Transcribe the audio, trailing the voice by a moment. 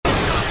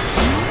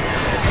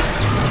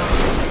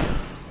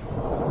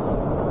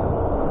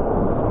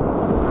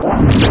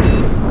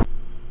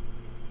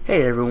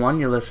Hey everyone,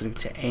 you're listening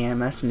to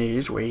AMS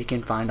News, where you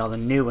can find all the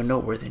new and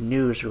noteworthy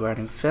news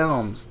regarding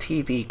films,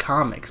 TV,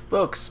 comics,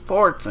 books,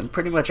 sports, and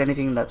pretty much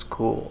anything that's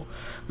cool.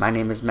 My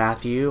name is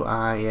Matthew.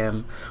 I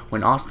am,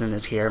 when Austin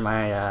is here,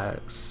 my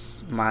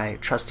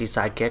trusty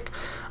sidekick,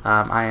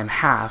 I am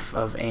half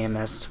of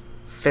AMS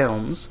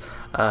Films,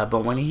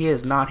 but when he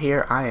is not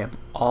here, I am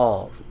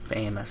all of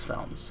AMS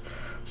Films.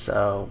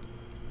 So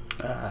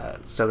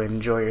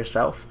enjoy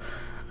yourself.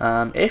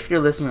 If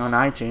you're listening on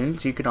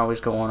iTunes, you can always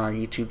go on our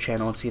YouTube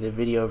channel and see the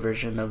video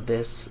version of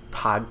this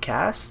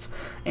podcast,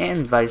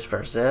 and vice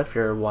versa. If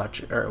you're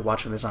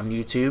watching this on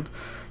YouTube,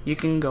 you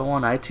can go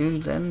on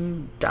iTunes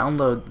and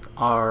download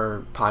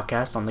our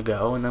podcast on the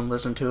go and then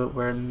listen to it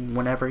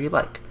whenever you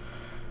like.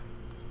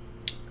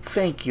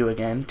 Thank you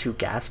again to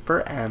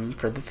Gasper M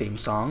for the theme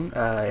song.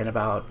 In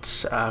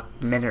about a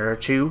minute or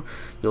two,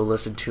 you'll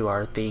listen to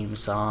our theme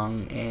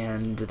song,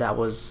 and that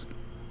was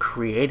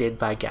created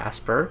by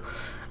Gasper.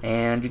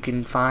 And you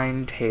can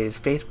find his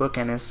Facebook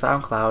and his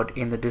SoundCloud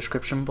in the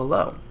description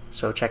below,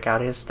 so check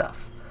out his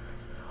stuff.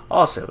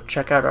 Also,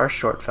 check out our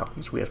short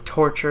films. We have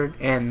Tortured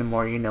and The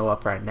More You Know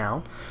up right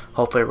now.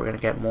 Hopefully we're going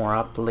to get more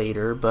up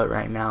later, but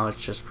right now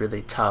it's just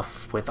really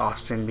tough with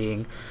Austin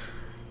being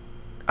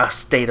a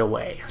state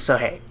away. So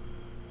hey,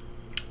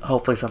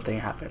 hopefully something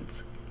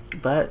happens.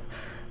 But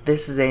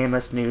this is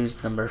AMS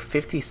News number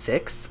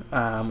 56.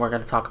 We're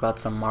going to talk about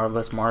some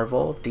Marvelous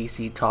Marvel,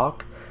 DC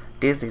talk,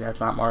 Disney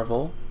that's not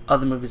Marvel,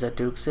 other movies that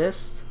do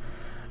exist,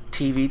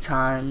 TV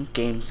time,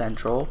 Game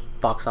Central,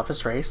 box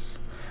office race,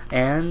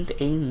 and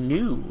a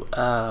new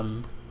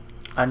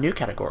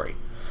category.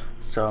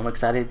 So I'm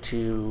excited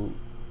to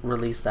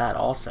release that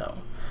also.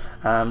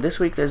 This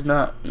week there's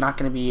not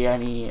going to be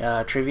any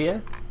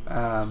trivia,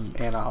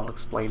 and I'll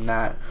explain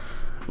that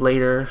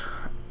later.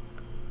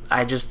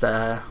 I just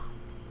don't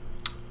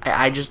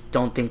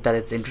think that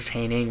it's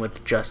entertaining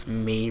with just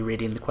me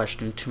reading the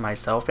question to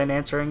myself and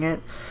answering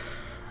it.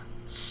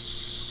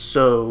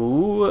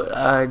 So,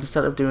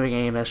 instead of doing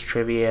AMS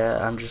trivia,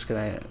 I'm just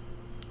going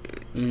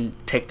to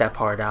take that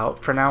part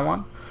out for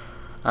now,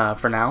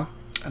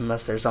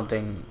 unless there's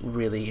something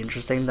really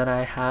interesting that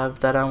I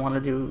have that I want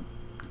to do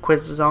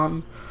quizzes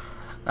on.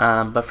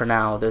 But for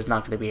now, there's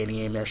not going to be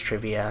any AMS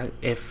trivia.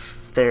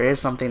 If there is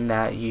something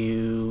that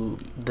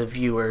the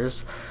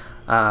viewers,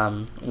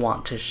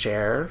 want to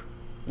share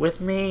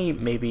with me,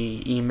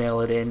 maybe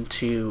email it in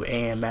to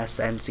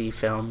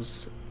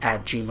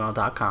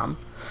amsncfilms@gmail.com.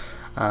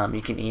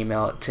 You can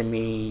email it to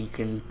me, you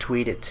can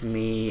tweet it to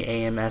me,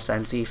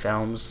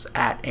 AMSNCFilms,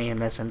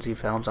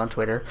 @AMSNCFilms on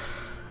Twitter.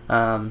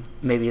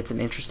 Maybe it's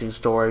an interesting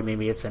story,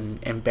 maybe it's an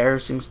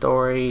embarrassing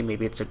story,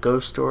 maybe it's a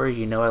ghost story.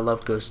 You know I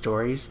love ghost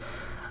stories.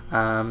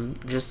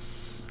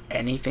 Just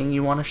anything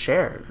you want to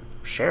share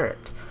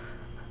it.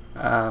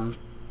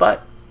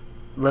 But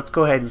let's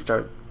go ahead and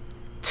start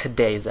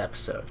today's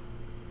episode.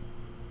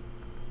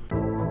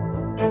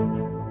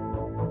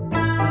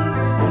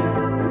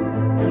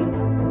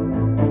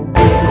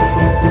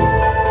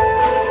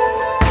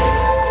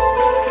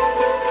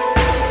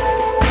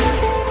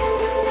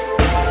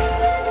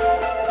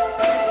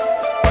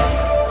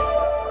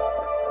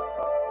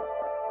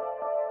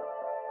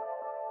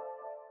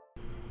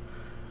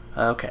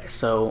 Okay,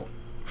 so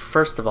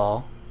first of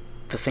all,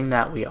 the thing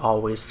that we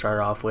always start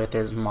off with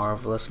is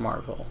Marvelous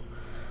Marvel.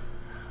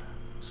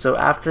 So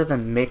after the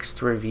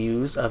mixed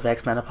reviews of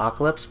X-Men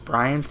Apocalypse,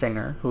 Bryan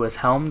Singer, who has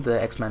helmed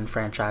the X-Men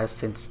franchise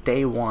since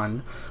day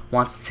one,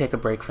 wants to take a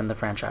break from the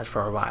franchise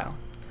for a while.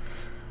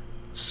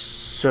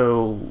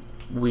 So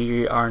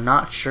we are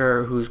not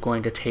sure who's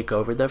going to take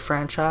over the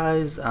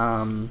franchise.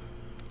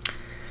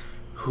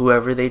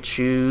 Whoever they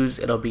choose,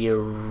 it'll be a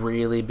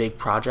really big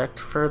project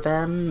for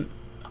them.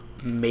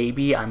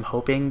 Maybe, I'm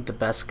hoping, the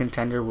best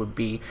contender would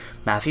be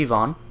Matthew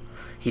Vaughn.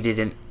 He did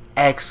an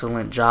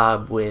excellent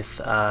job with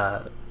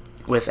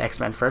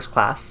X-Men First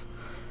Class,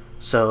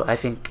 so I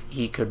think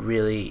he could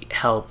really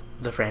help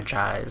the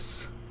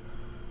franchise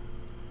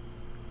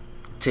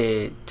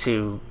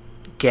to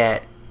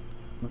get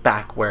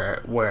back where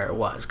it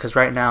was. Because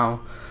right now,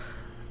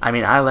 I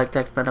mean, I liked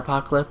X-Men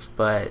Apocalypse,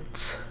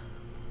 but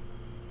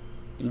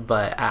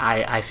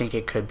I think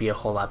it could be a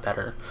whole lot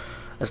better,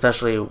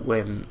 especially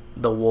when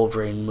the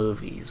Wolverine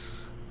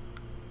movies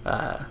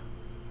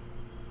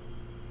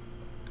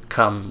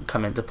come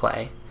into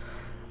play.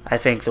 I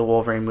think the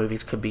Wolverine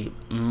movies could be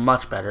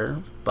much better,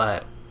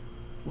 but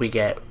we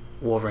get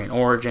Wolverine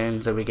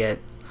Origins and we get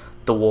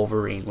the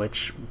Wolverine,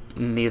 which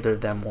neither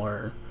of them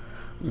were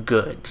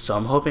good. So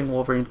I'm hoping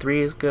Wolverine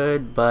 3 is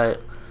good,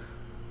 but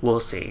we'll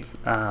see.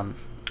 I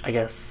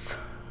guess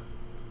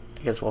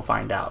we'll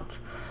find out.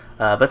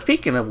 But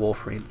speaking of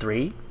Wolverine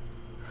 3,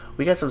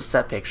 we got some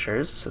set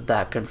pictures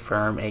that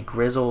confirm a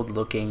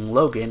grizzled-looking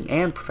Logan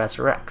and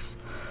Professor X.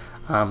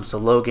 So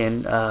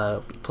Logan,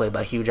 played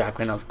by Hugh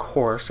Jackman, of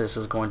course, this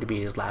is going to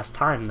be his last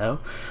time, though.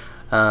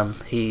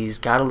 He's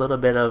got a little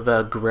bit of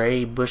a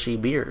gray, bushy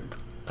beard.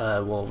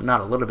 Well,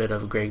 not a little bit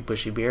of a gray,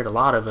 bushy beard, a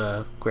lot of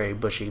a gray,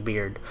 bushy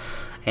beard.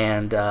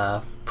 And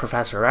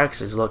Professor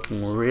X is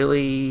looking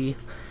really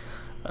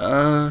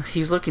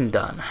He's looking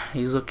done.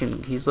 He's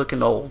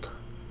looking old.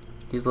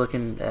 He's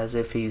looking as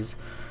if he's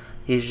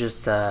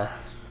just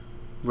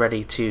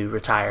ready to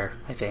retire,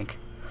 I think.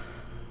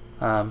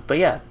 But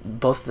yeah,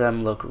 both of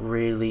them look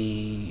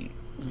really,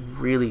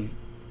 really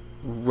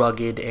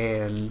rugged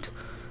and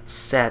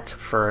set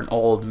for an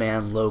old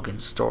man Logan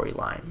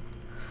storyline.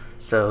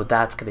 So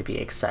that's going to be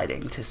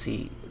exciting to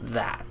see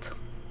that.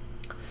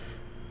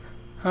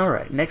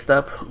 Alright, next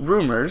up,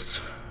 rumors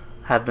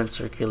have been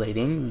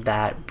circulating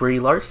that Brie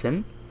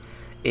Larson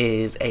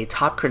is a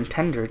top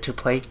contender to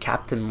play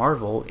Captain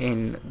Marvel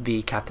in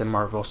the Captain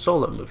Marvel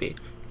solo movie.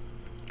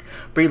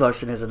 Brie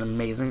Larson is an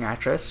amazing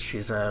actress.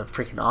 She's a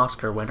freaking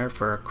Oscar winner,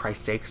 for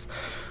Christ's sakes.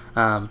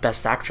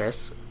 Best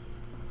Actress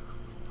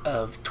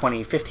of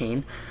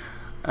 2015.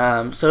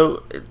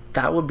 So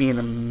that would be an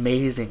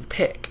amazing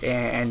pick,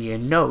 and you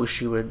know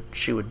she would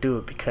do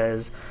it,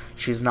 because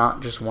she's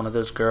not just one of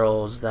those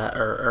girls that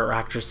or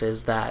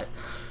actresses that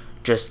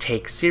just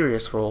take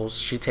serious roles.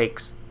 She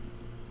takes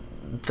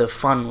the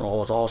fun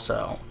roles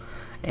also,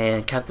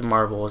 and Captain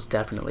Marvel is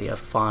definitely a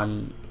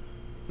fun,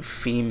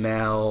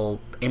 female,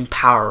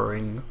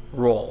 empowering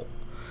role.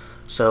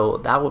 So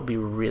that would be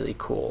really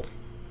cool.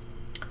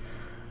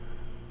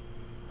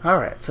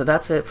 Alright, so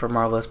that's it for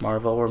Marvelous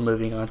Marvel. We're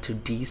moving on to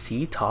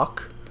DC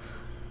Talk.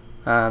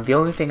 The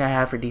only thing I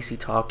have for DC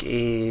Talk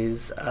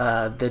is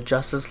the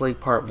Justice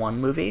League Part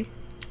 1 movie.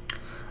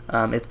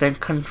 It's been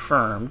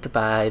confirmed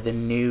by the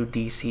new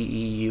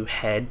DCEU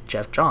head,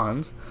 Geoff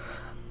Johns.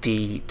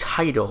 The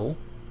title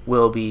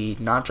will be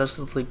not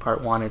Justice League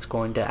Part 1, it's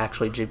going to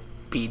actually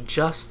be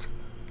just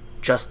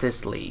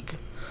Justice League.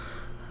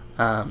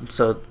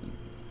 So,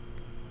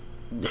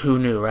 who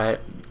knew, right?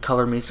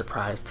 Color me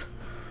surprised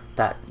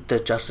that the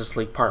Justice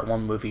League Part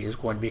 1 movie is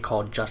going to be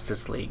called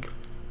Justice League.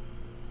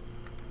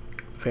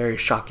 Very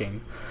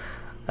shocking.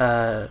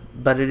 But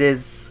it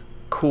is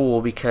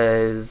cool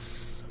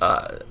because...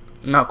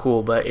 not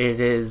cool, but it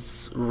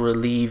is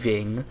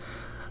relieving,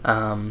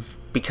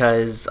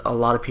 because a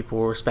lot of people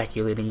were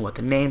speculating what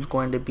the name's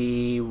going to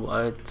be,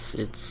 what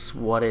it's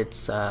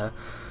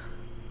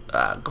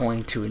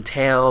going to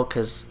entail,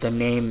 because the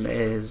name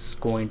is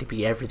going to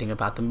be everything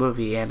about the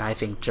movie, and I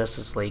think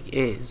Justice League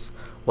is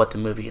what the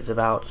movie is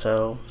about,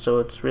 so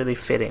it's really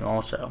fitting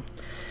also.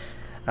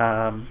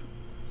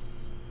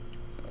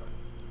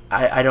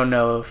 I don't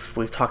know if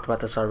we've talked about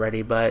this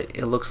already, but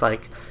it looks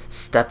like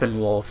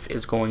Steppenwolf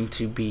is going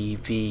to be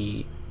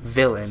the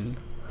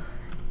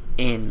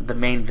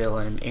main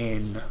villain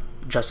in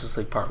Justice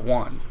League Part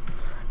 1,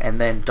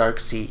 and then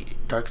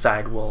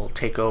Darkseid will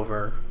take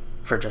over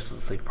for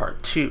Justice League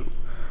Part 2,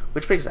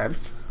 which makes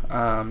sense.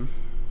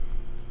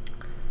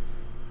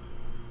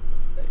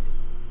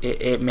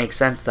 It makes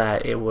sense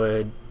that it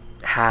would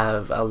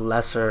have a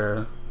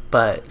lesser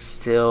but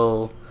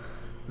still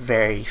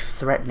very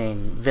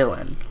threatening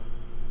villain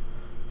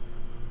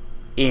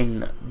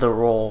in the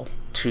role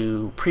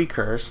to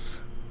precurse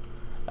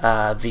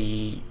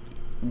the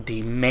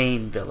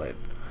main villain,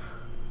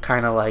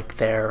 kind of like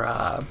the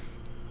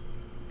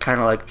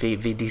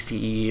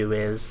DCEU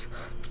is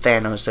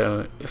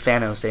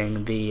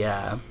Thanosing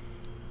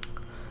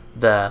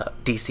the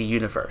DC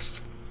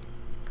universe.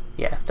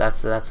 Yeah,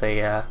 that's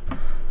a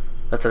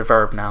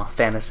verb now,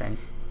 Thanosing.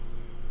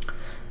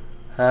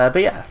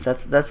 But yeah,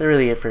 that's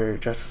really it for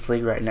Justice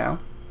League right now.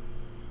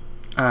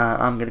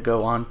 I'm going to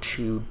go on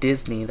to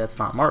Disney that's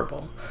not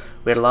Marvel.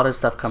 We had a lot of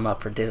stuff come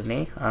up for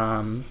Disney,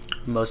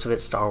 most of it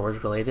Star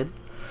Wars related.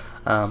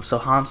 So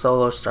Han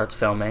Solo starts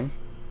filming,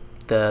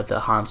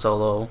 the Han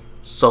Solo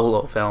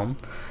film.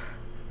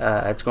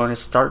 It's going to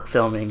start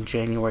filming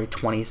January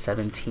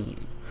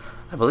 2017.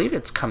 I believe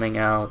it's coming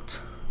out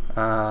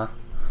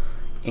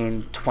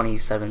in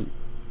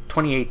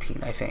 2018,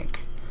 I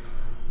think.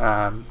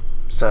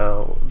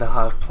 So they'll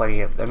have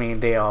plenty of... I mean,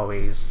 they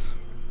always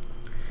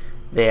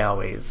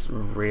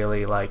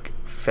really like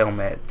film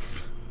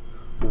it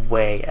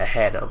way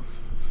ahead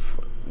of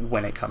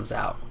when it comes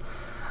out.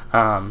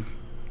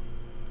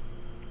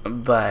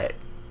 But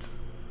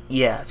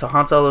yeah, so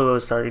Han Solo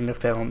is starting to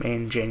film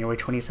in January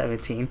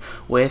 2017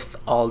 with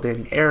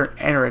Alden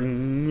Ehrenreich,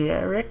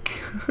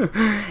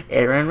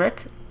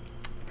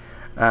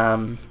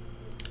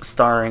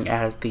 starring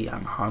as the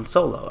young Han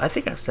Solo. I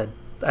think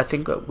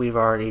we've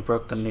already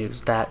broke the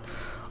news that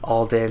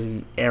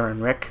Alden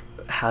Ehrenreich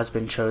has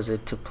been chosen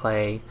to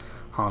play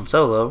Han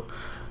Solo.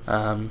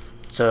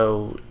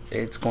 So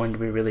it's going to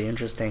be really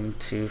interesting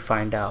to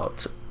find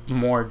out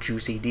more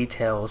juicy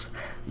details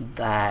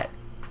that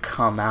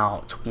come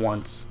out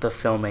once the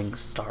filming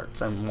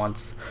starts, and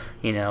once,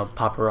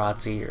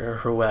 paparazzi or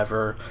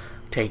whoever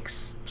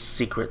takes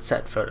secret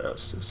set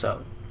photos.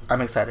 So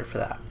I'm excited for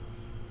that.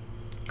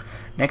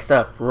 Next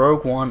up,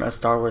 Rogue One: A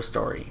Star Wars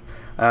Story.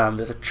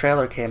 The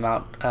trailer came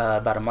out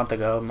about a month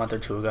or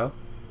two ago,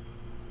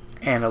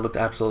 and it looked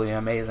absolutely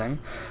amazing,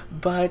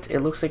 but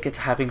it looks like it's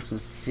having some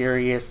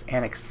serious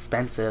and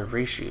expensive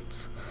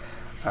reshoots.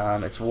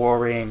 It's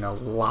worrying a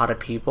lot of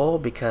people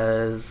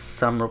because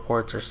some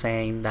reports are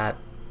saying that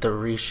the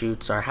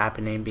reshoots are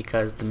happening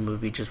because the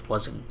movie just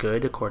wasn't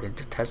good according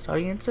to test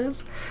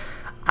audiences.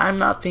 I'm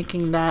not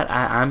thinking that.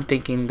 I'm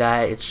thinking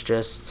that it's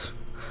just,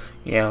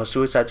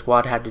 Suicide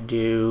Squad had to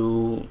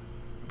do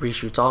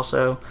reshoots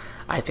also.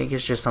 I think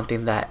it's just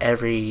something that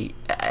every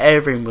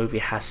movie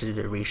has to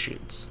do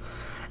reshoots.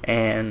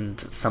 And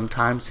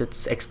sometimes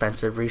it's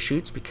expensive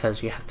reshoots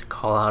because you have to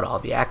call out all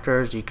the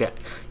actors, you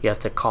have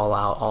to call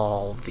out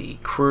all the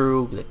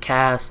crew, the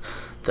cast,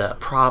 the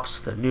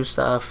props, the new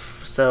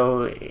stuff.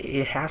 So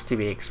it has to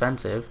be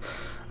expensive.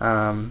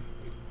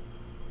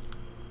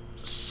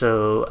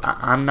 So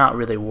I'm not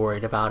really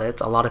worried about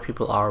it. A lot of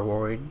people are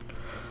worried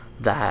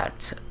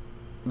that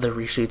the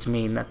reshoots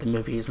mean that the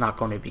movie is not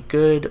going to be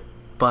good,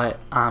 but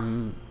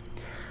I'm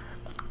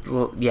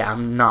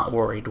not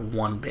worried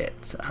one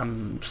bit.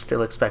 I'm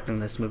still expecting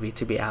this movie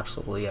to be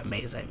absolutely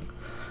amazing,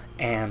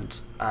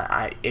 and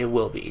it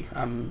will be.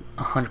 I'm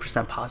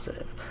 100%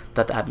 positive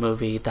that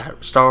movie,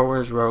 that Star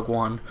Wars Rogue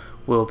One,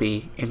 will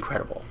be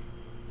incredible.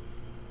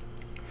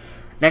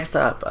 Next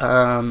up,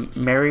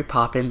 Mary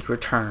Poppins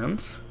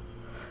Returns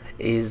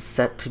is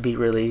set to be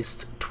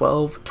released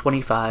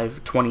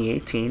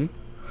 12/25/2018,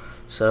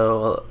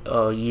 so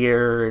a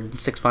year and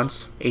 6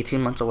 months,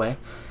 18 months away,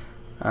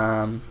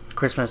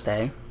 Christmas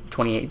Day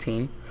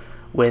 2018,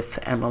 with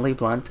Emily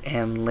Blunt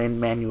and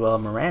Lin-Manuel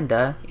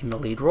Miranda in the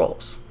lead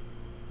roles.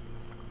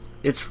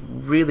 It's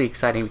really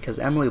exciting because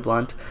Emily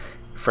Blunt,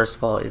 first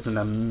of all, is an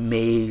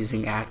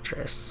amazing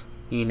actress.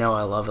 I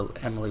love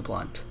Emily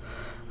Blunt.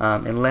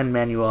 And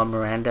Lin-Manuel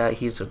Miranda,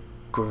 he's a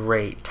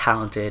great,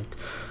 talented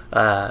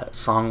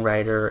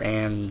songwriter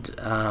and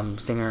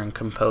singer and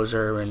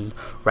composer and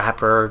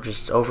rapper,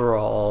 just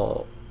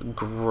overall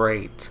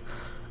great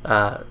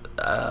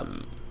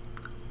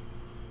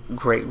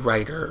great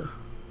writer,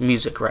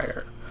 music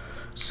writer.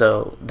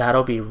 So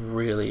that'll be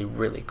really,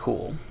 really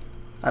cool.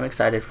 I'm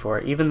excited for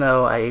it, even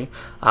though I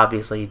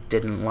obviously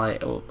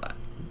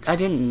I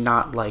did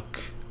not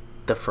like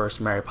the first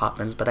Mary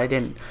Poppins, but I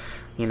didn't,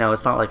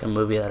 it's not like a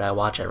movie that I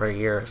watch every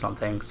year or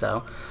something,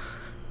 so.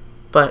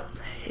 But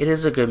it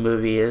is a good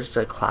movie. It is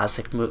a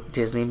classic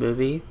Disney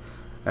movie.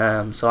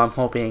 So I'm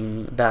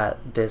hoping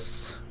that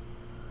this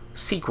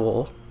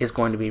sequel is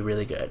going to be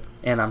really good.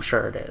 And I'm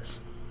sure it is.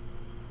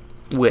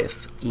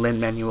 With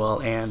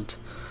Lin-Manuel and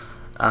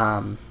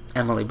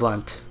Emily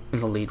Blunt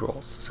in the lead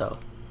roles. So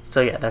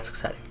yeah, that's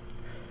exciting.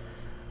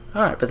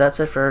 Alright, but that's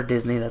it for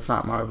Disney. That's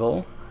not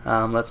Marvel.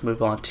 Let's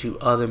move on to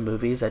other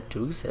movies that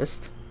do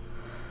exist.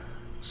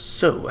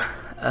 So,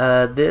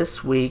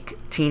 this week,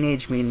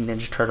 Teenage Mutant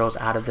Ninja Turtles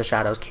Out of the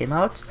Shadows came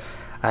out.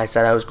 I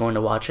said I was going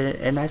to watch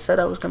it, and I said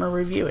I was going to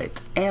review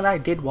it. And I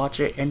did watch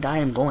it, and I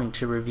am going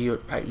to review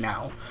it right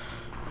now.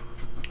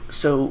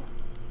 So,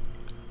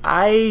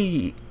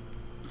 I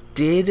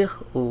did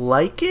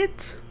like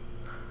it.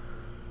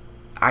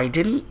 I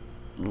didn't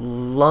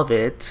love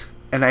it,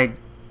 and I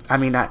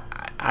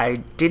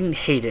didn't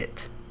hate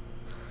it,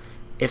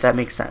 if that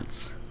makes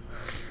sense.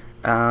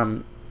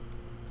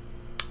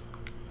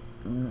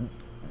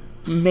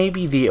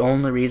 Maybe the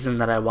only reason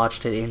that I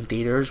watched it in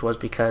theaters was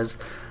because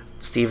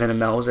Stephen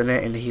Amell's in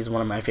it, and he's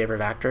one of my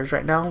favorite actors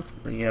right now,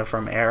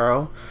 from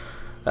Arrow.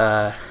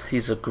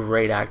 He's a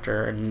great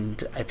actor,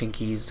 and I think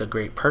he's a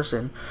great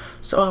person,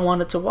 so I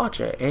wanted to watch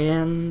it,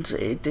 and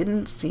it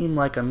didn't seem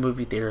like a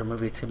movie theater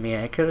movie to me.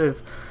 I could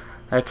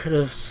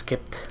have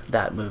skipped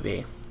that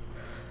movie,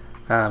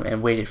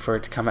 and waited for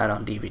it to come out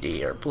on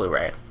DVD or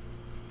Blu-ray.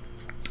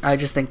 I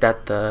just think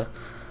that the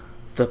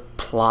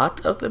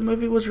plot of the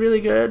movie was really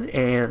good,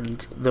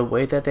 and the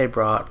way that they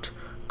brought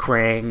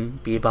Krang,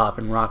 Bebop,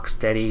 and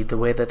Rocksteady, the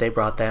way that they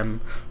brought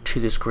them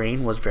to the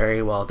screen was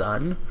very well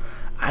done.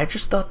 I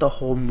just thought the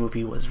whole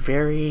movie was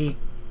very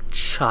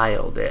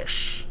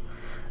childish.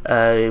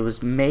 It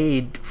was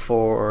made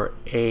for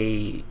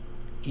a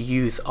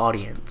youth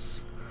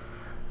audience,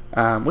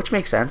 which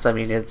makes sense. I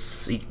mean,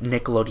 it's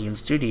Nickelodeon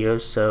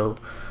Studios, so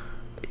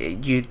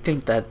you'd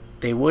think that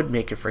they would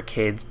make it for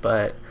kids,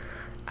 but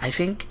I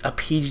think a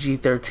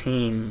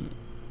PG-13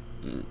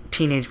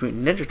 Teenage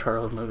Mutant Ninja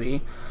Turtles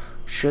movie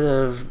should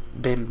have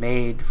been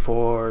made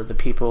for the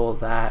people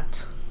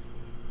that,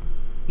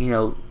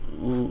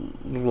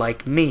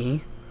 like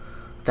me,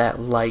 that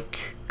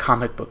like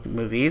comic book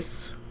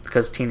movies,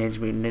 because Teenage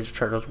Mutant Ninja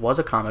Turtles was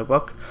a comic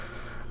book.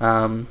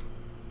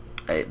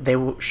 They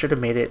should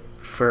have made it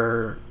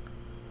for,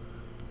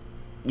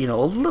 a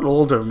little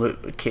older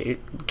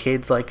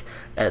kids, like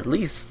at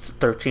least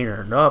 13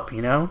 or up,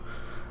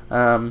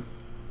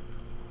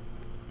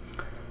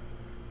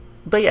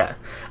 But yeah,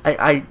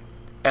 I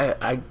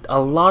a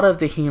lot of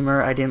the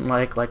humor I didn't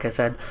like I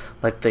said,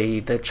 like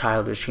the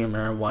childish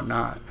humor and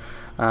whatnot.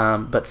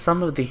 But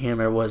some of the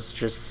humor was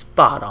just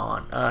spot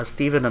on.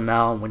 Stephen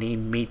Amell, when he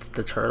meets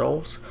the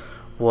turtles,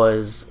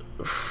 was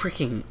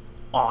freaking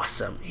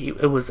awesome.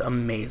 It was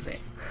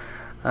amazing.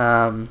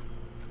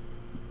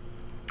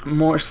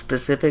 More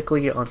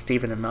specifically on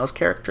Stephen Amell's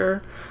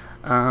character,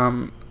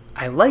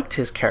 I liked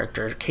his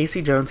character.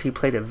 Casey Jones, he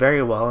played it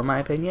very well in my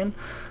opinion,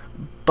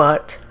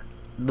 but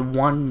the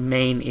one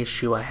main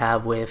issue I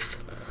have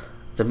with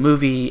the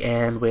movie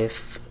and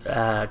with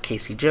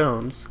Casey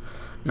Jones,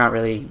 not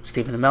really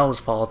Stephen Amell's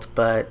fault,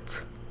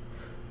 but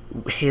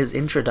his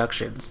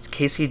introductions,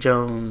 Casey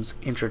Jones'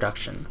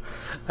 introduction,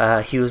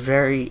 he was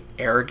very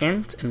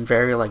arrogant and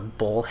very like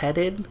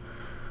bullheaded,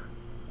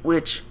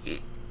 which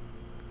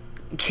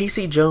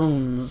Casey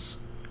Jones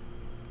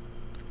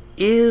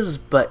is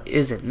but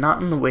isn't,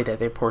 not in the way that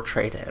they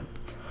portrayed him.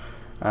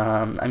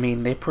 I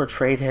mean, they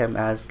portrayed him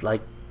as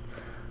like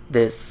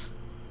this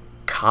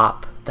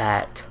cop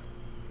that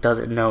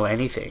doesn't know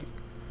anything,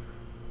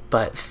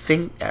 but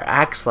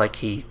acts like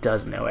he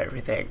does know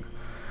everything.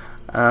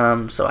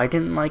 So I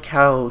didn't like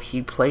how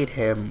he played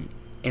him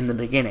in the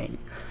beginning.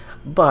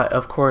 But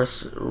of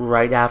course,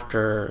 right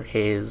after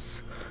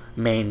his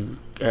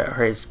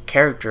his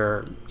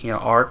character,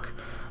 arc,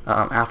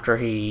 after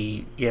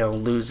he,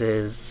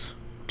 loses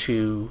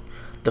to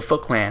the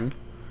Foot Clan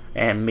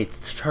and meets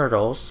the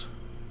Turtles,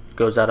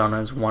 goes out on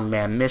his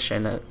one-man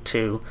mission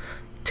to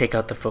take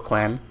out the Foot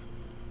Clan,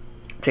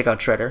 take out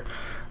Shredder.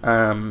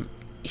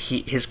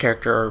 His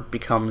character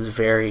becomes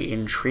very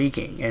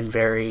intriguing and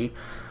very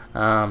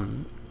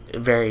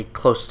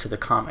close to the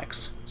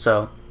comics.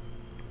 So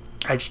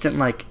I just didn't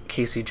like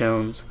Casey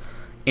Jones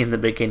in the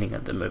beginning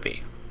of the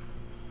movie.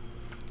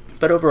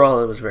 But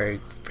overall, it was very,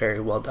 very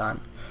well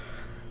done.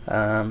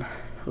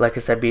 Like I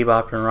said,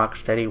 Bebop and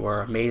Rocksteady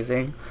were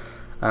amazing.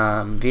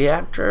 The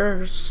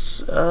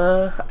actors,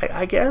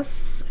 I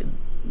guess,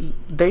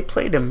 they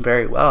played him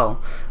very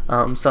well.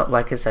 So,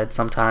 like I said,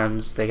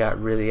 sometimes they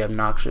got really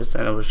obnoxious,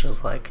 and it was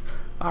just like,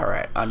 all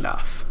right,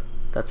 enough.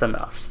 That's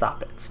enough.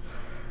 Stop it.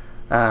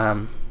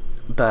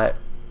 But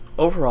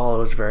overall, it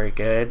was very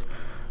good.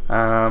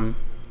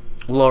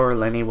 Laura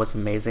Linney was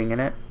amazing in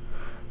it,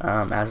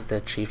 as the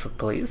chief of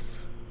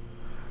police.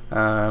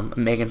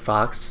 Megan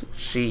Fox,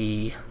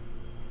 she's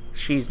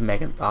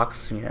Megan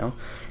Fox,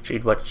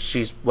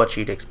 she's what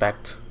you'd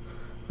expect.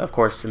 Of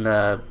course, in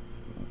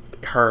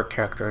her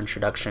character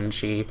introduction,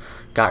 she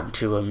got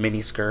into a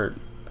mini skirt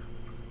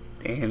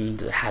and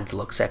had to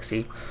look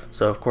sexy.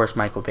 So of course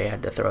Michael Bay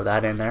had to throw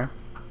that in there.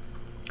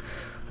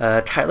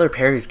 Tyler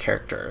Perry's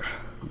character,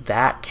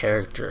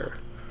 Dr.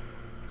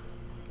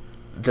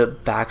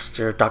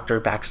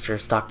 Baxter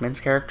Stockman's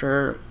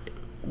character,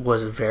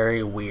 was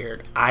very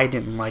weird. I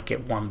didn't like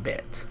it one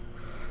bit.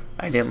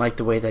 I didn't like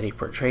the way that he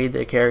portrayed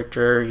the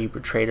character. He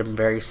portrayed him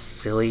very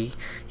silly.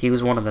 He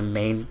was one of the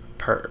main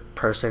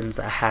persons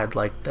that had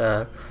like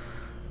the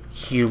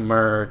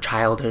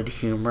childhood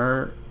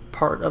humor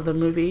part of the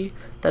movie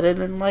that I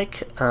didn't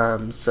like.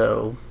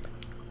 So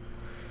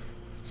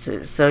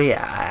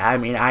yeah, I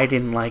mean, I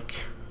didn't like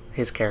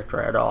his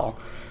character at all.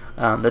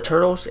 The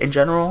Turtles in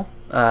general,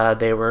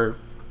 they were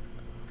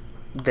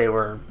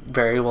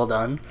very well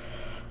done.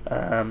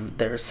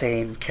 Their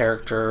same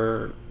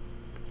character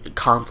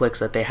conflicts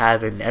that they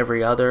have in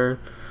every other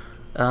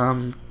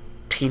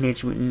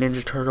Teenage Mutant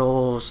Ninja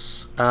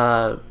Turtles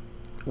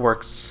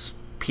works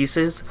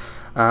pieces.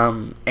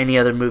 Any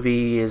other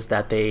movie is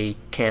that they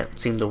can't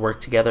seem to work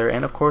together,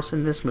 and of course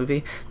in this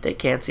movie they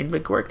can't seem to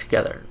work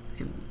together.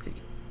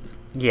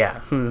 Yeah,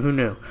 who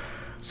knew?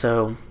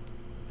 So,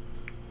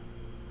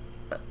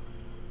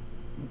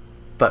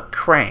 but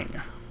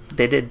Krang,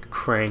 they did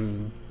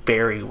Krang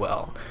very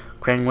well.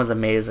 Krang was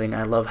amazing.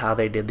 I love how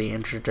they did the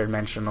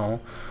interdimensional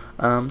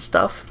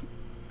stuff,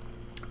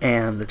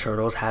 and the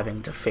Turtles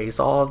having to face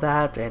all of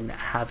that and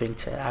having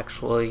to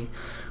actually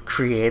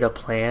create a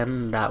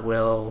plan that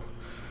will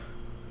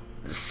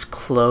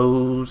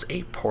close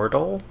a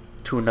portal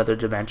to another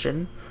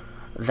dimension.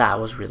 That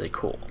was really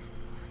cool.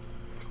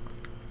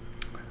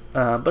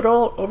 But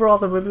overall,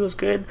 the movie was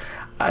good.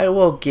 I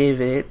will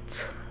give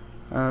it.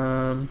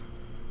 Let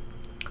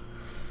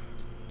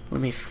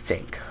me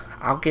think.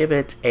 I'll give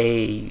it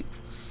a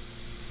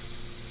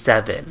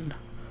 7.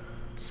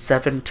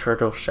 7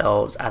 turtle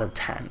shells out of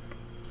 10.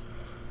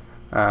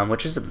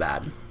 Which isn't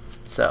bad.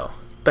 So,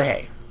 but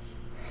hey,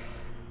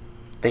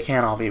 they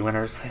can't all be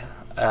winners.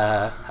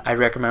 I'd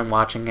recommend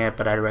watching it,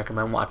 but I'd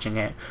recommend watching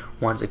it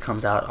once it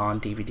comes out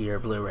on DVD or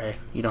Blu-ray.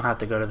 You don't have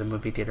to go to the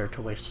movie theater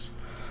to waste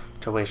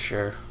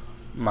your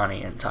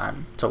money and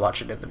time to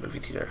watch it in the movie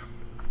theater.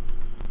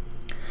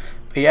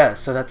 But yeah,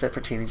 so that's it for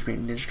Teenage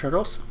Mutant Ninja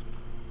Turtles.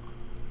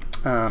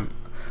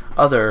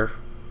 Other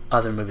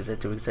movies that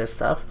do exist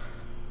stuff.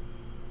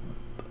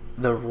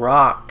 The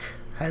Rock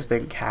has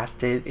been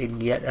casted in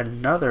yet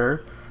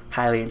another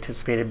highly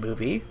anticipated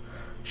movie,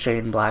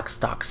 Shane Black's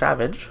Doc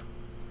Savage.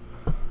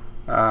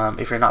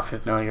 If you're not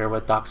familiar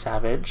with Doc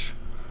Savage,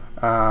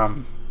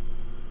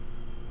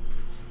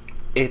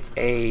 it's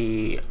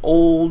a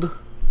old,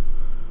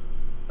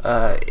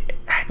 I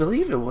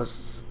believe it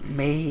was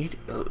made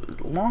a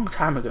long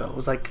time ago. It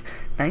was like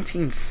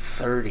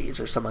 1930s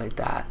or something like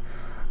that.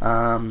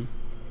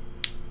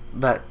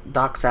 But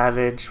Doc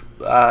Savage,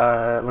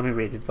 let me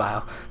read his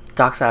bio.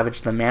 Doc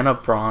Savage, the Man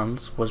of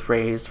Bronze, was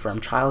raised from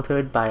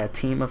childhood by a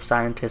team of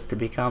scientists to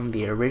become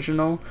the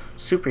original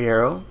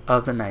superhero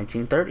of the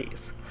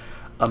 1930s.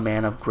 A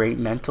man of great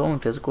mental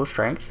and physical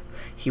strength,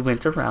 he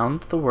went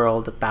around the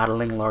world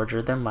battling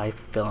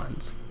larger-than-life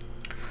villains.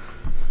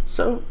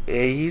 So,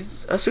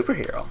 he's a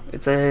superhero.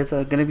 It's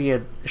going to be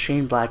a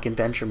Shane Black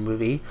adventure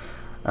movie.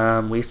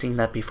 We've seen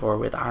that before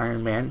with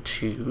Iron Man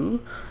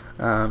 2.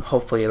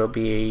 Hopefully it'll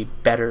be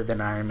better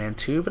than Iron Man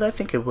 2, but I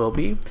think it will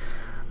be.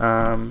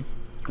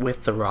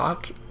 With The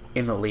Rock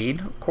in the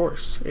lead, of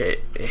course.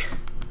 It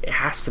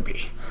has to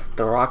be.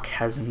 The Rock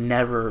has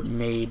never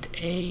made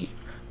a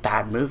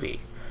bad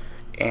movie.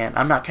 And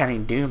I'm not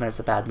counting Doom as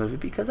a bad movie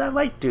because I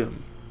like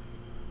Doom.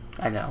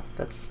 I know,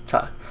 that's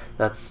tough.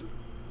 That's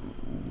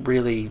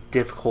really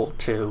difficult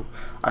to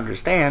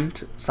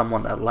understand,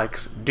 someone that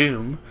likes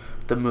Doom,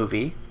 the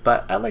movie,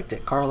 but I liked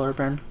it. Carl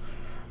Urban,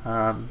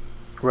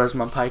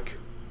 Rosamund Pike,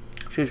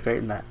 she was great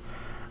in that.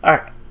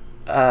 Alright,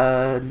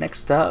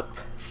 next up,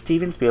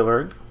 Steven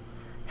Spielberg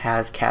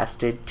has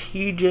casted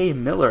T.J.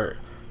 Miller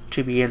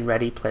to be in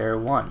Ready Player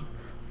One,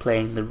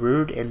 playing the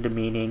rude and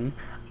demeaning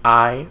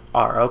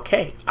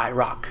I-R-O-K,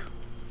 I-Rock.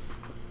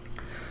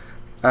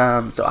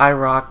 So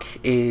I-Rock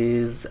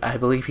is, I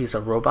believe he's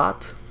a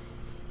robot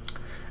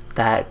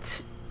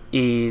that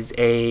is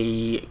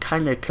a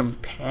kind of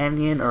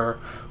companion or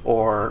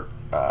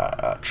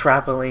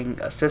traveling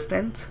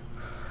assistant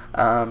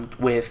God,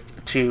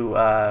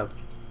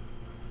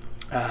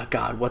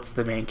 what's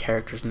the main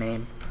character's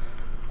name?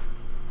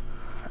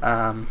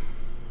 To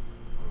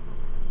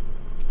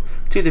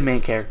the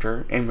main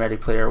character in Ready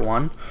Player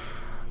One.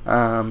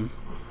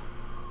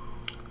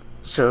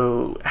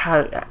 So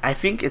I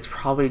think it's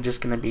probably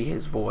just going to be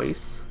his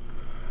voice.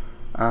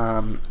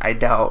 I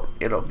doubt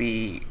it'll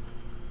be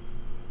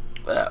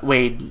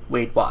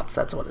Wade Watts.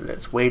 That's what it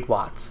is. Wade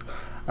Watts.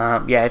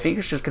 I think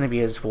it's just going to be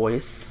his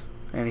voice,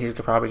 and he's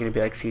probably going to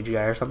be like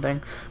CGI or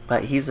something.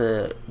 But he's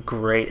a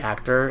great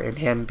actor, and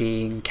him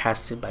being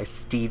casted by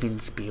Steven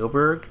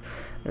Spielberg,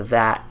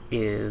 that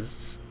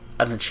is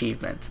an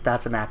achievement.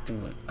 That's an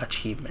acting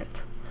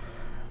achievement.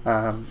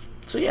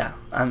 So yeah,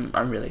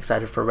 I'm really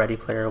excited for Ready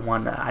Player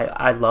One.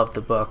 I love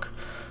the book.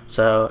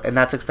 So, and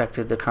that's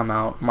expected to come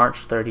out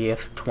March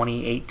 30th,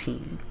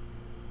 2018.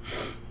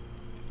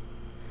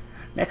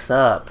 Next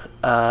up,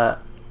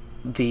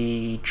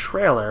 the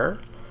trailer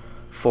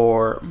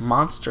for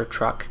Monster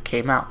Truck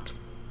came out.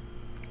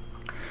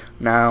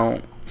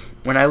 Now,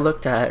 when I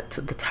looked at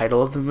the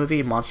title of the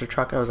movie, Monster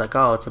Truck, I was like,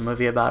 oh, it's a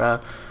movie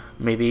about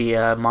maybe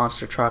a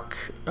monster truck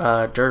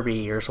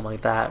derby or something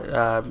like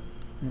that,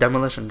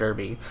 demolition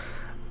derby.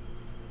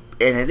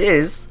 And it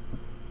is,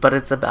 but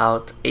it's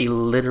about a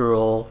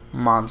literal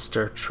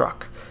monster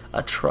truck.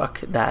 A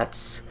truck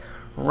that's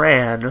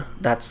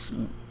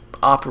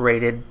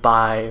operated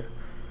by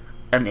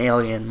an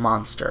alien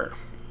monster.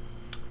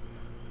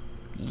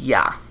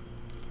 Yeah.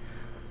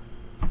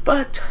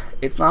 But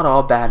it's not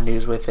all bad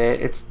news with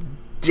it. It's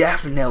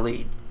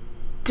definitely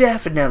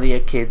a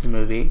kid's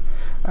movie.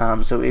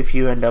 So if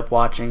you end up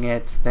watching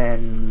it,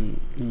 then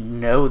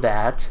know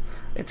that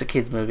it's a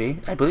kid's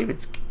movie. I believe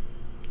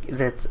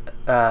that's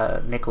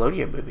a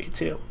Nickelodeon movie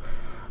too,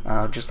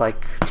 just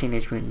like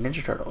Teenage Mutant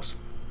Ninja Turtles.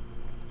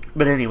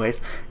 But anyways,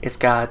 it's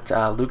got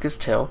Lucas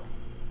Till,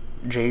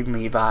 Jane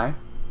Levi,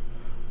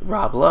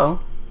 Rob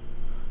Lowe,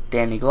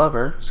 Danny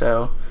Glover,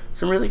 so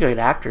some really good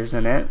actors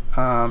in it.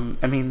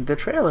 The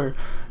trailer,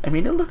 it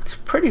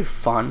looked pretty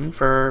fun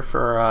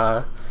for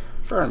a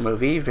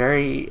movie.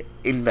 Very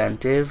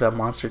inventive, a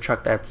monster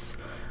truck that's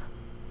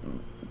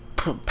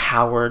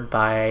powered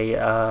by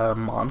a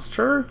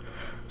monster.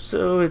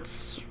 So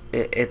it's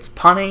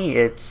punny.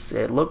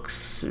 It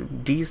looks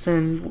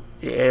decent.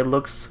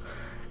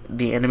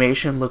 The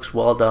animation looks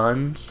well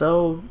done.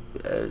 So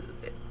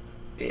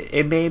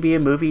it may be a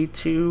movie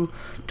to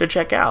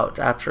check out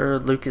after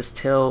Lucas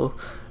Till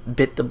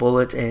bit the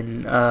bullet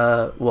in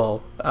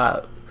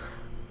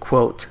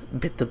quote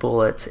bit the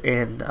bullet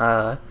in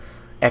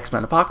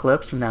X-Men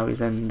Apocalypse, and now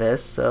he's in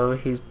this. So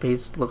he's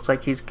looks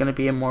like he's gonna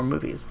be in more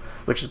movies,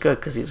 which is good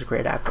because he's a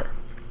great actor.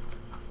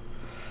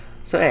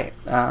 So hey,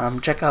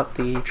 check out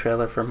the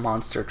trailer for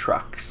Monster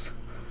Trucks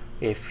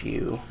if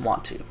you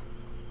want to.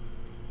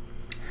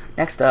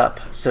 Next up,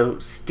 so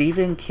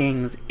Stephen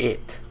King's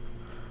It,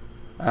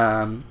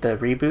 the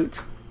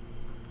reboot.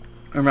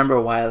 Remember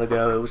a while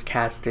ago it was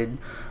casted,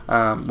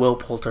 Will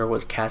Poulter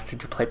was casted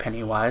to play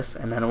Pennywise,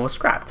 and then it was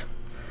scrapped.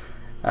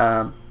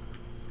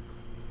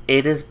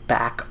 It is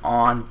back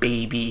on,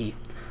 baby.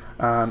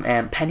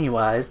 And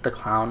Pennywise, the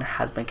clown,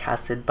 has been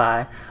casted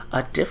by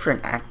a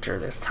different actor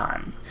this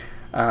time.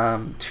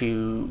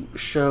 To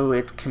show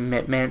its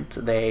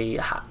commitment, they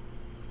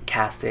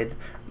casted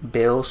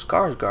Bill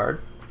Skarsgård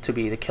to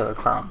be the killer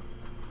clown.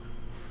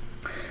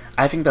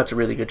 I think that's a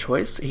really good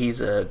choice.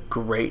 He's a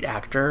great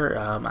actor.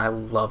 I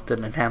loved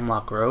him in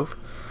Hemlock Grove.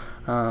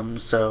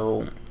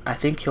 So I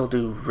think he'll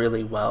do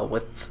really well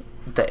with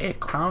the It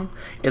clown.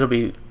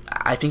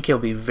 I think he'll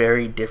be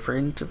very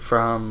different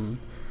from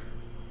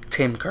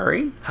Tim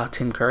Curry, how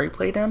Tim Curry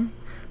played him.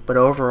 But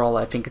overall,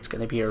 I think it's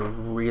going to be a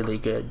really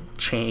good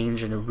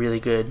change and a really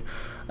good,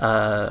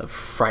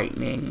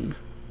 frightening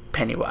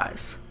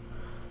Pennywise.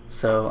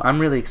 So I'm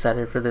really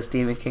excited for the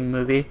Stephen King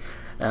movie.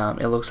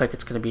 It looks like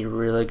it's going to be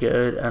really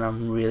good, and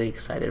I'm really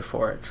excited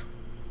for it.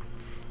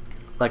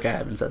 Like I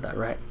haven't said that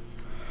right.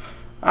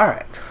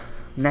 Alright,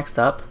 next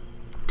up,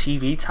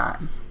 TV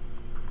time.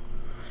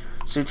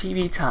 So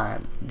TV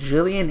time.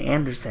 Gillian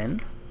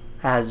Anderson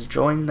has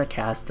joined the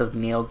cast of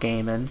Neil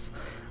Gaiman's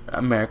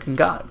American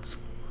Gods.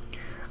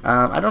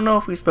 I don't know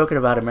if we've spoken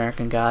about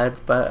American Gods,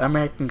 but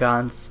American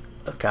Gods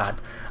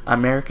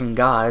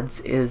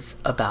is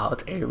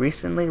about a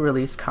recently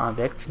released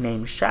convict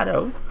named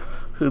Shadow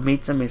who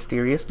meets a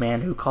mysterious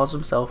man who calls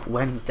himself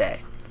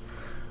Wednesday.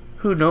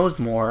 Who knows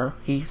more,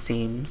 he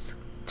seems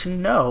to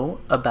know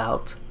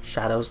about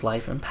Shadow's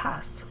life and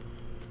past.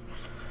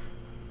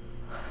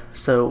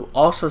 So,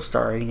 also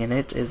starring in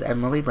it is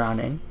Emily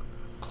Browning,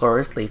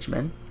 Cloris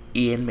Leachman,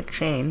 Ian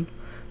McShane,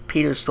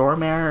 Peter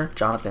Stormare,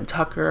 Jonathan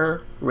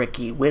Tucker,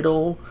 Ricky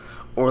Whittle,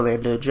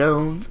 Orlando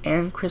Jones,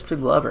 and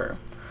Crispin Glover.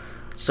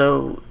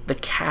 So, the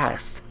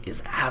cast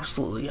is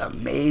absolutely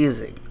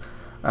amazing.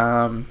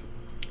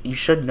 You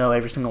should know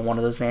every single one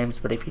of those names,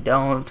 but if you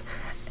don't,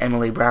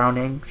 Emily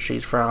Browning,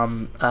 she's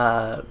from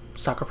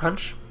Sucker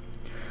Punch.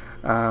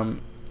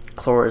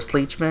 Cloris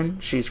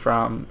Leachman, she's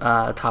from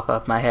top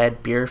of my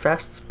head, Beer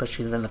Fest, but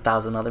she's in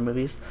 1,000 other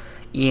movies.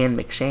 Ian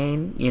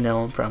McShane, you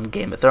know him from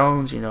Game of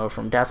Thrones, you know him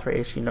from Death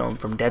Race, you know him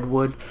from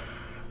Deadwood.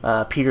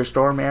 Peter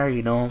Stormare,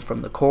 you know him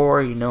from The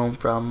Core, you know him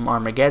from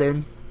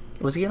Armageddon.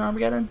 Was he in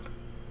Armageddon?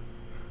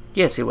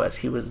 Yes, he was.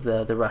 He was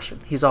the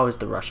Russian. He's always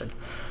the Russian.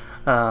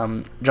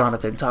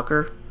 Jonathan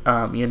Tucker,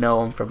 you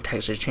know him from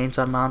Texas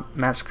Chainsaw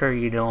Massacre,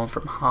 you know him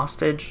from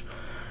Hostage.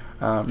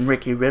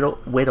 Ricky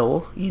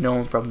Whittle, you know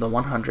him from The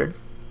 100.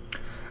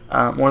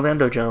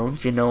 Orlando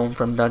Jones, you know him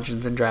from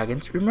Dungeons &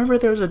 Dragons. Remember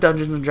there was a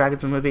Dungeons &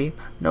 Dragons movie?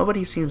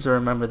 Nobody seems to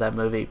remember that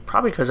movie.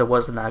 Probably because it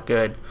wasn't that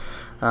good.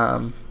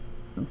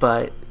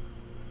 But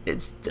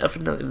it's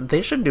definitely...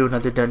 They should do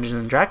another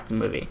Dungeons & Dragons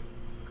movie.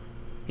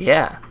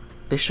 Yeah,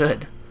 they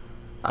should.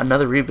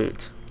 Another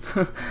reboot.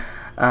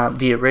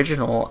 The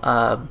original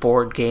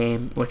board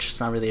game, which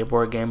is not really a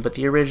board game, but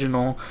the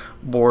original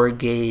board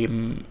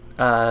game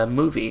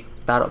movie,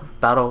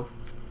 Battle...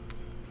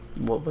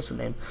 What was the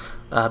name?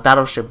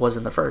 Battleship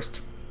wasn't the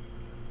first.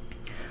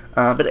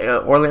 But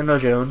Orlando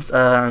Jones,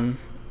 no,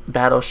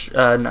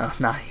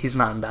 he's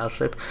not in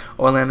Battleship.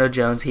 Orlando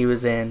Jones, he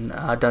was in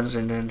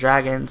Dungeons &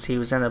 Dragons. He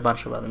was in a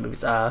bunch of other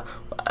movies.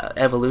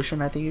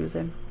 Evolution, I think he was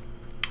in.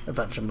 A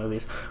bunch of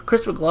movies.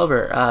 Crispin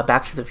Glover,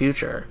 Back to the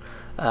Future.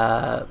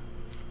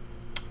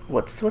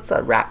 What's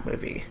that rap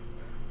movie?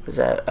 Is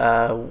that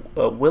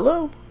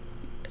Willow?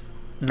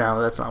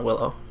 No, that's not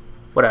Willow.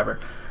 Whatever.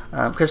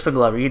 Crispin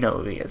Glover, you know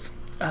who he is.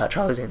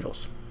 Charlie's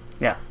Angels.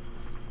 Yeah.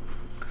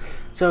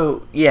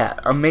 So, yeah,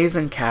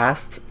 amazing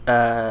cast,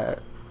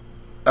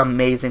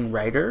 amazing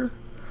writer,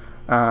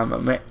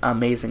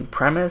 amazing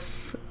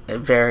premise,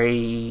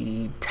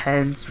 very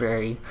tense,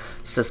 very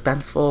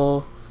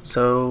suspenseful.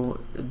 So,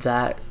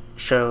 that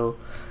show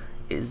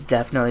is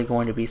definitely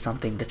going to be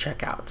something to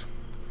check out.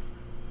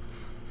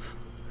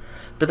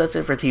 But that's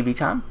it for TV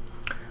time.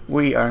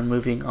 We are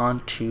moving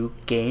on to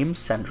Game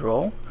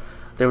Central.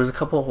 There was a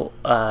couple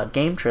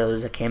game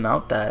trailers that came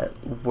out that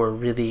were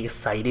really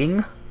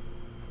exciting.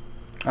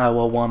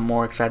 One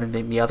more exciting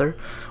than the other.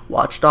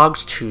 Watch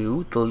Dogs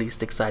 2, the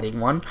least exciting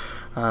one.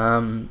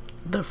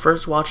 The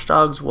first Watch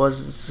Dogs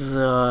was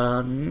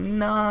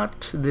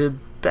not the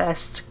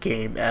best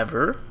game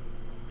ever.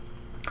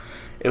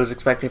 It was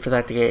expected for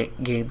that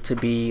game to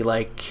be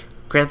like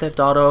Grand Theft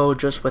Auto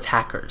just with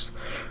hackers.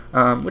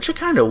 Which it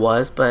kind of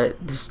was,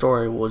 but the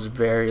story was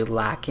very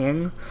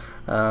lacking.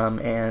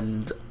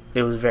 And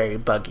it was very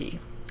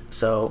buggy.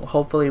 So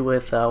hopefully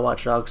with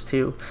Watch Dogs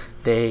 2,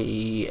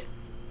 they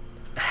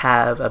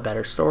have a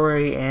better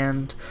story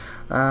and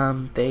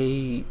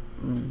they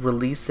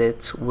release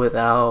it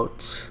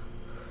without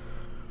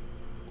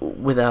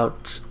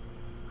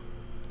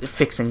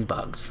fixing the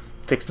bugs.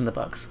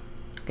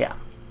 Yeah.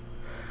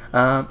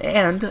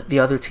 And the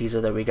other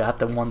teaser that we got,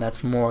 the one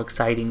that's more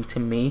exciting to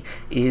me,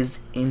 is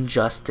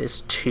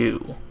Injustice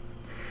 2.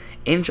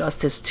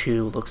 Injustice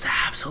 2 looks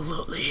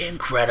absolutely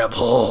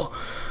incredible.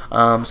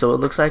 So it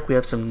looks like we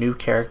have some new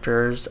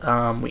characters.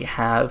 We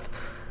have,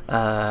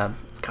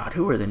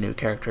 who are the new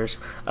characters?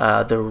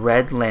 The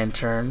Red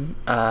Lantern,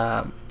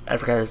 I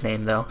forgot his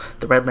name though.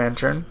 The Red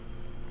Lantern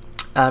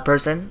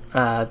person.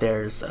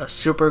 There's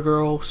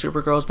Supergirl.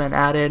 Supergirl's been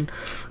added.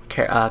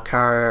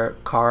 Kara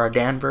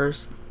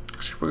Danvers,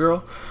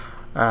 Supergirl.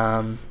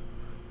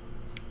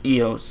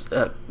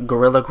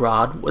 Gorilla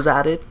Grodd was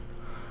added.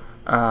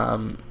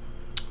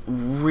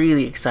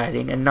 Really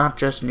exciting, and not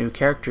just new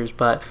characters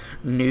but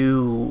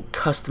new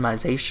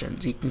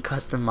customizations. You can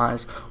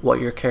customize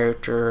what your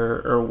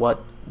character or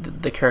what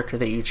the character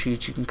that you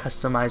choose, you can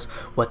customize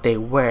what they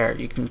wear,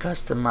 you can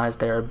customize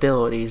their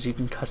abilities, you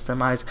can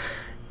customize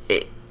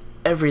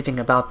everything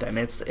about them.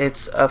 It's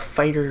a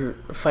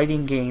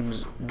fighting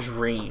game's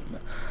dream,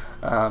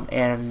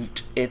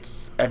 and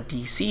it's a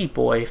DC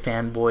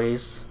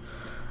fanboy's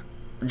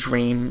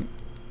dream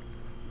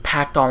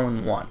packed all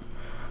in one.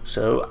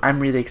 So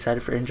I'm really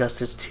excited for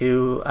Injustice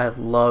 2. I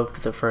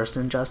loved the first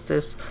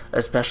Injustice,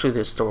 especially the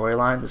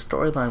storyline. The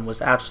storyline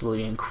was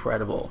absolutely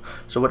incredible.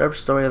 So whatever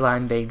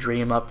storyline they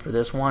dream up for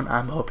this one,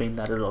 I'm hoping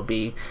that it'll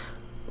be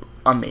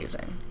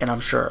amazing, and I'm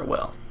sure it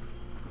will.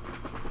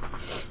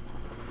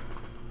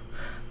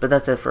 But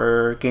that's it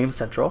for Game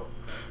Central.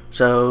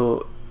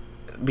 So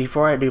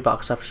before I do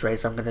box office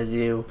race, I'm going to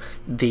do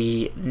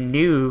the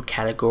new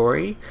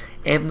category.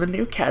 And the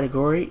new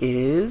category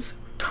is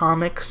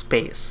Comic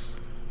Space.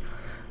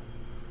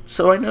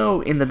 So I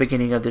know in the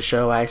beginning of the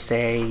show I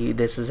say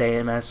this is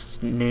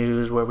AMS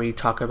News, where we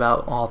talk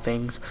about all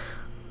things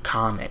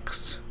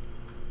comics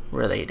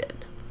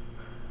related.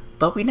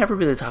 But we never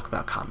really talk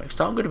about comics,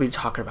 so I'm going to be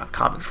talking about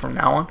comics from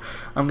now on.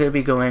 I'm going to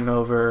be going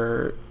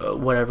over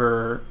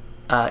whatever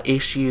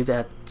issue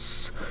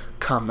that's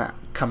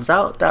comes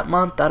out that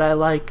month that I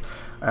like.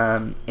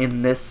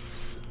 In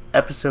this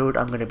episode,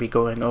 I'm going to be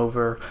going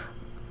over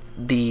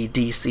the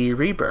DC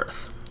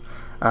Rebirth.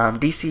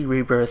 DC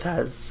Rebirth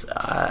has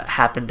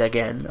happened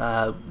again.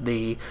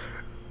 The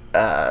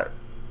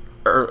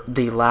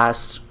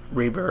last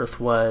Rebirth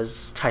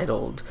was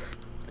titled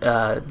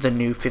The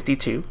New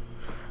 52,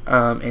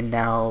 and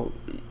now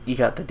you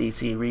got the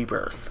DC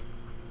Rebirth.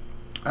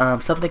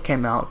 Something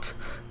came out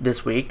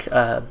this week,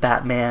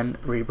 Batman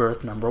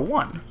Rebirth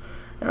 #1,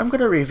 and I'm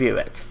going to review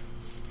it.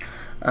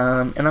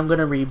 And I'm going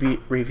to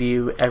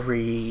review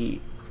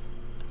every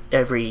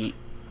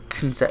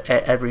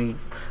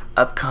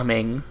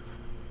upcoming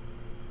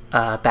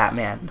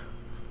Batman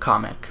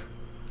comic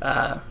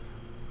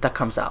that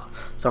comes out.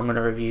 So I'm going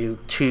to review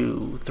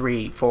 2,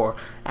 3, 4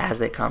 as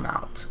they come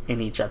out in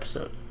each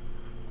episode.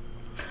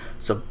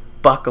 So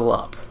buckle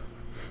up.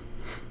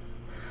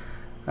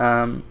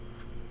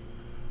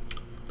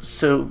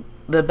 So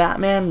the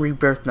Batman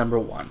Rebirth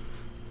 #1.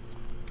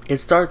 It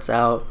starts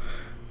out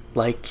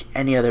like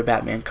any other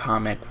Batman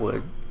comic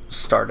would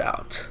start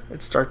out.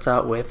 It starts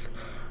out with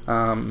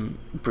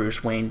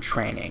Bruce Wayne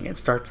training. It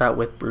starts out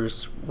with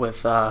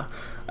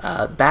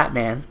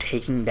Batman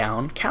taking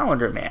down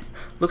Calendar Man.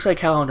 Looks like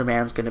Calendar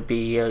Man's going to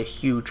be a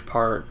huge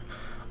part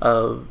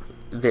of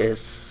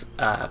this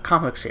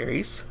comic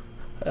series,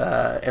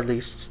 at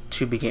least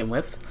to begin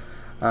with,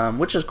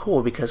 which is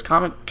cool because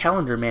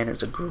Calendar Man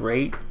is a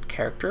great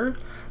character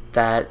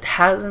that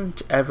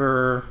hasn't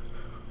ever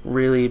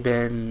really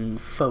been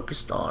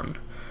focused on.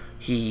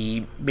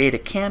 He made a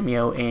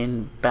cameo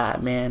in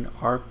Batman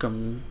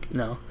Arkham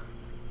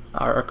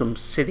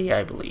City,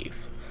 I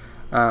believe.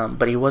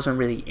 But he wasn't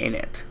really in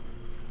it.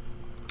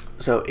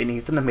 So, and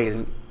he's an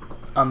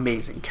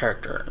amazing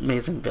character,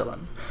 amazing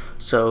villain.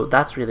 So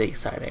that's really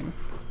exciting.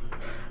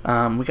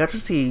 We got to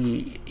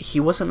see,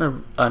 he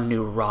wasn't a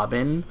new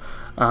Robin,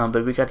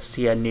 but we got to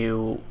see a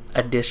new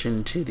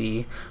addition to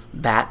the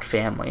Bat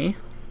family.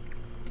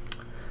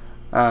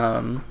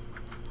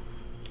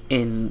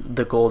 In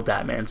the gold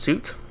Batman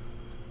suit,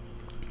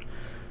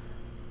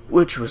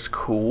 which was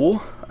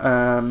cool.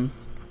 All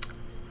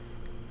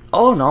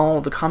in all,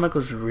 the comic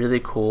was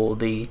really cool.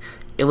 The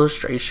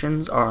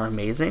illustrations are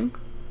amazing,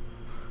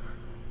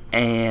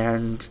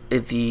 and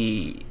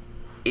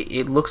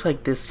it looks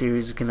like this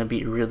series is going to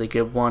be a really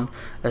good one,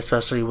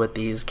 especially with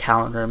these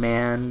Calendar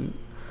Man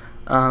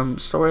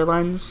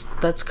storylines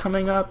that's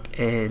coming up.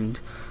 And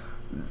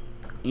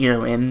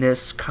in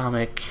this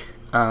comic,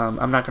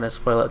 I'm not going to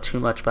spoil it too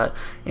much, but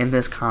in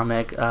this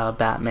comic,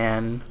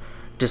 Batman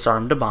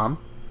disarmed a bomb,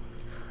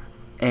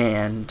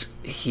 and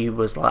he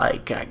was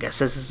like, I guess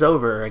this is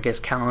over. I guess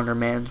Calendar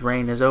Man's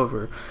reign is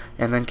over.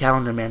 And then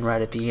Calendar Man,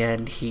 right at the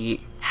end,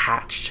 he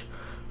hatched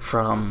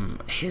from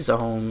his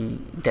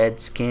own dead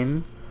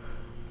skin,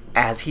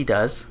 as he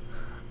does.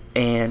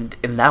 And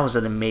that was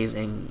an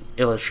amazing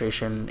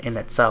illustration in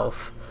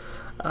itself.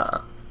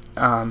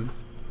 And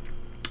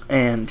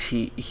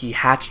he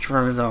hatched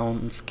from his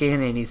own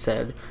skin, and he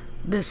said,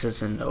 this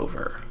isn't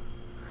over.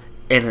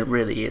 And it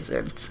really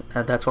isn't.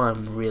 That's why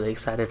I'm really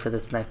excited for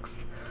this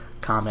next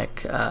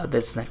comic,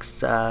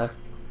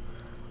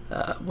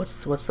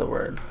 what's the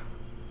word?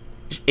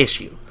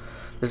 Issue.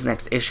 This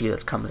next issue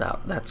that's coming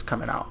out.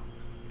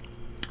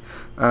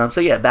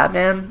 So yeah,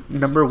 Batman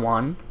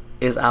 #1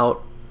 is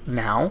out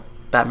now.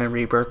 Batman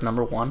Rebirth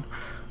 #1.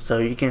 So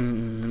you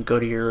can go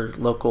to your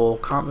local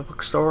comic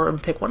book store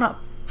and pick one up.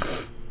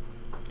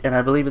 And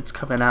I believe it's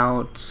coming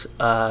out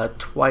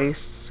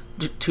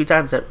two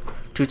times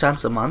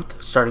a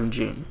month, starting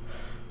June.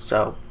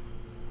 So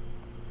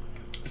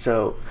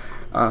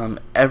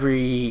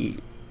every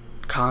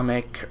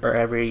comic or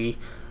every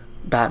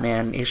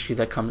Batman issue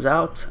that comes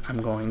out,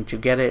 I'm going to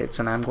get it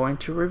and I'm going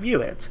to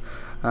review it.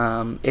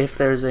 If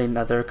there's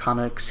another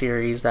comic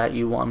series that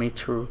you want me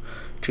to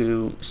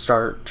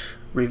start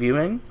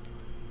reviewing,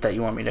 that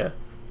you want me to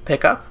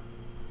pick up,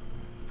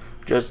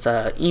 just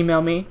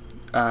email me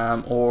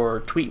or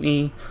tweet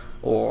me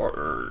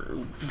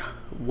or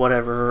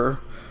whatever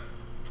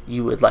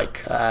you would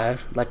like.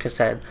 Like I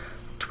said,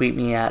 tweet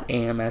me at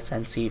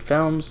AMSNC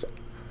Films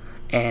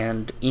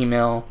and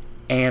email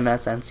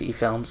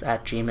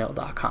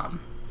amsncfilms@gmail.com.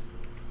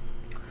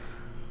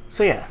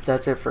 So yeah,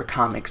 that's it for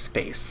Comic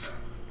Space.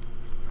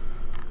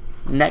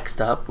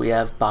 Next up, we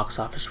have Box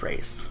Office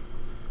Race.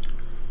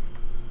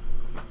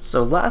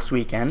 So last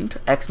weekend,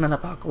 X-Men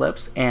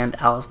Apocalypse and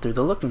Alice Through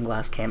the Looking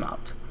Glass came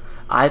out.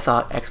 I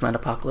thought X-Men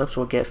Apocalypse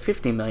would get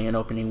 50 million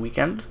opening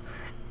weekend,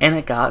 and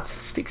it got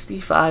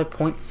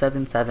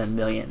 65.77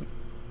 million.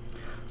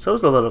 so it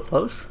was a little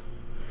close.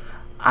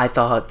 I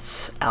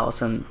thought Alice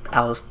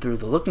Through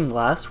the Looking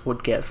Glass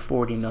would get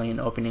 40 million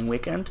opening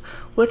weekend,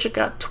 which it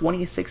got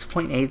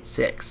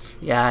 26.86.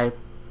 Yeah,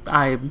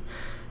 I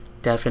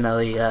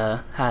definitely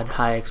had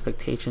high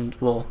expectations.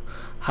 Well,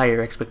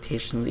 higher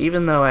expectations,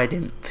 even though I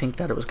didn't think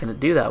that it was going to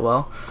do that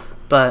well.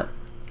 But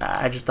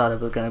I just thought it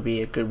was going to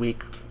be a good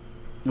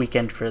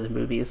weekend for the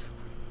movies.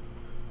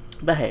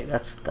 But hey,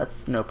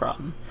 that's no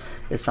problem.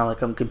 It's not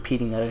like I'm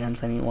competing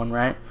against anyone,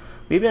 right?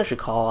 Maybe I should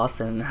call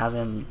Austin and have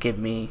him give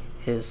me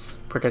his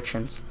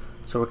predictions.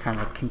 So we're kind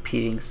of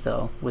competing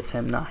still with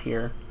him not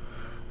here.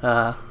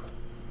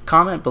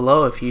 Comment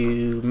below if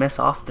you miss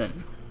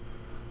Austin,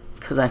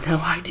 because I know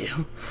I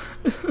do.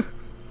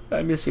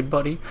 I miss you,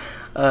 buddy.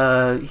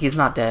 He's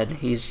not dead.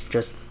 He's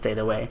just stayed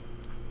away.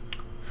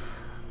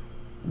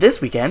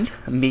 This weekend,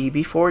 Me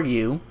Before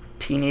You,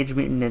 Teenage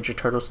Mutant Ninja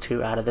Turtles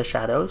 2 Out of the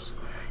Shadows,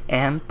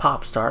 and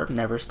Popstar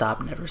Never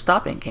Stop Never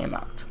Stopping came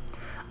out.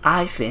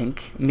 I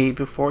think Me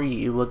Before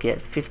You will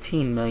get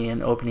 15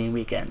 million opening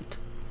weekend.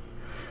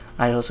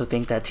 I also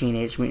think that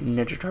Teenage Mutant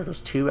Ninja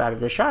Turtles 2 Out of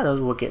the Shadows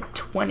will get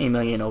 20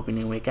 million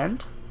opening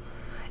weekend.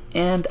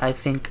 And I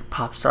think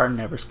Popstar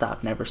Never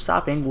Stop Never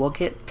Stopping will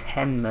get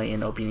 10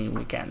 million opening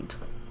weekend.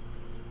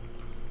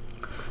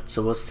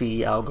 So we'll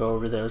see. I'll go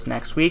over those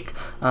next week.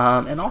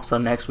 And also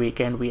next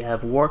weekend we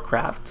have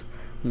Warcraft,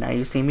 Now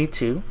You See Me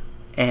Too,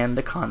 and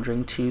The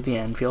Conjuring 2, The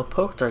Enfield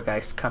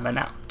Poltergeist coming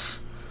out.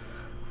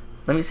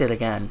 Let me say it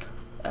again.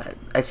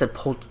 I said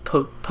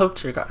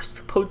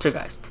Poltergeist.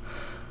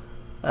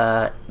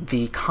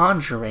 The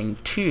Conjuring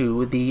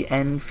 2, The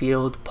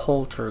Enfield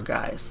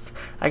Poltergeist.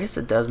 I guess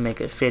it does make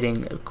it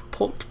fitting.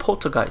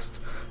 Poltergeist.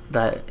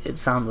 That it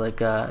sounds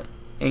like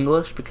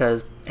English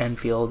because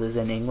Enfield is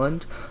in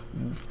England.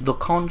 The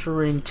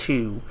Conjuring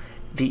 2,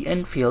 The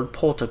Enfield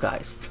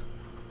Poltergeist.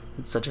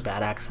 It's such a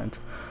bad accent.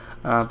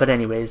 But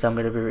anyways, I'm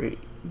going to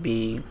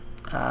be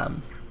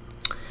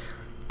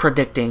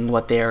predicting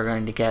what they are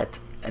going to get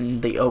in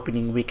the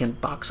opening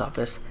weekend box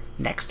office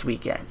next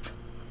weekend.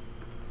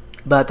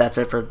 But that's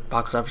it for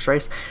box office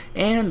race.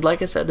 And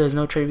like I said, there's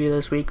no trivia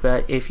this week,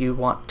 but if you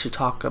want to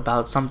talk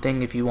about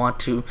something, if you want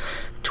to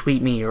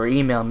tweet me or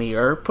email me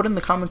or put in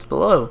the comments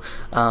below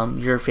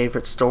your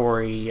favorite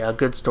story, a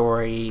good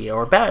story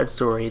or bad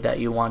story that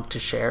you want to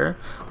share,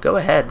 go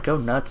ahead, go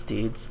nuts,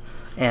 dudes,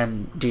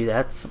 and do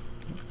that.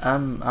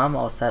 I'm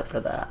all set for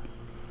that.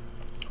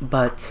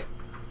 But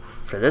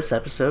for this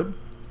episode,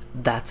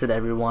 that's it,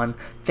 everyone.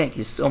 Thank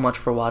you so much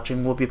for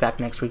watching. We'll be back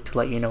next week to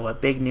let you know what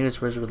big news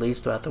was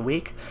released throughout the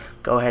week.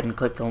 Go ahead and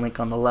click the link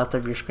on the left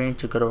of your screen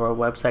to go to our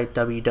website,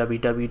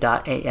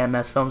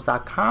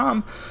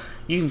 www.amsfilms.com.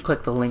 You can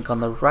click the link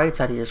on the right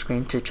side of your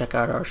screen to check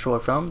out our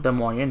short film, The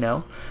More You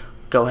Know.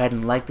 Go ahead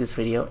and like this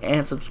video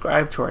and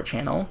subscribe to our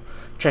channel.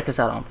 Check us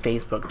out on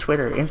Facebook,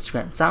 Twitter,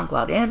 Instagram,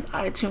 SoundCloud, and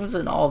iTunes,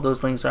 and all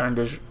those links are in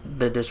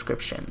the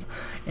description.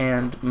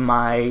 And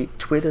my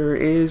Twitter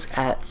is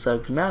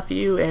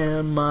 @SuggsMatthew,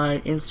 and my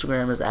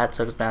Instagram is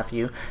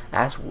 @SuggsMatthew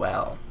as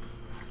well.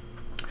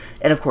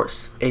 And of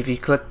course, if you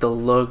click the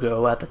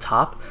logo at the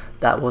top,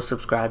 that will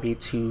subscribe you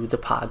to the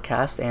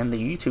podcast and the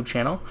YouTube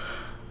channel.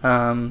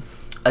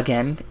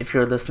 Again, if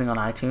you're listening on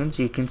iTunes,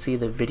 you can see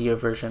the video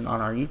version on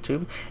our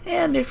YouTube.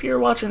 And if you're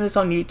watching this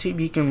on YouTube,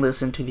 you can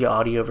listen to the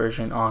audio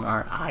version on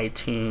our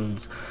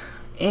iTunes.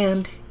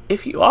 And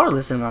if you are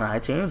listening on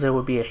iTunes, it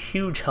would be a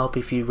huge help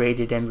if you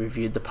rated and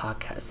reviewed the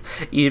podcast.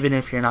 Even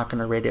if you're not going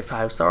to rate it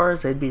 5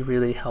 stars, it'd be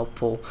really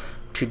helpful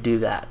to do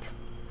that.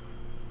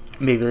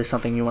 Maybe there's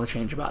something you want to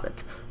change about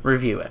it.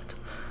 Review it.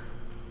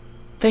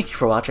 Thank you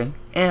for watching,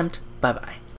 and bye-bye.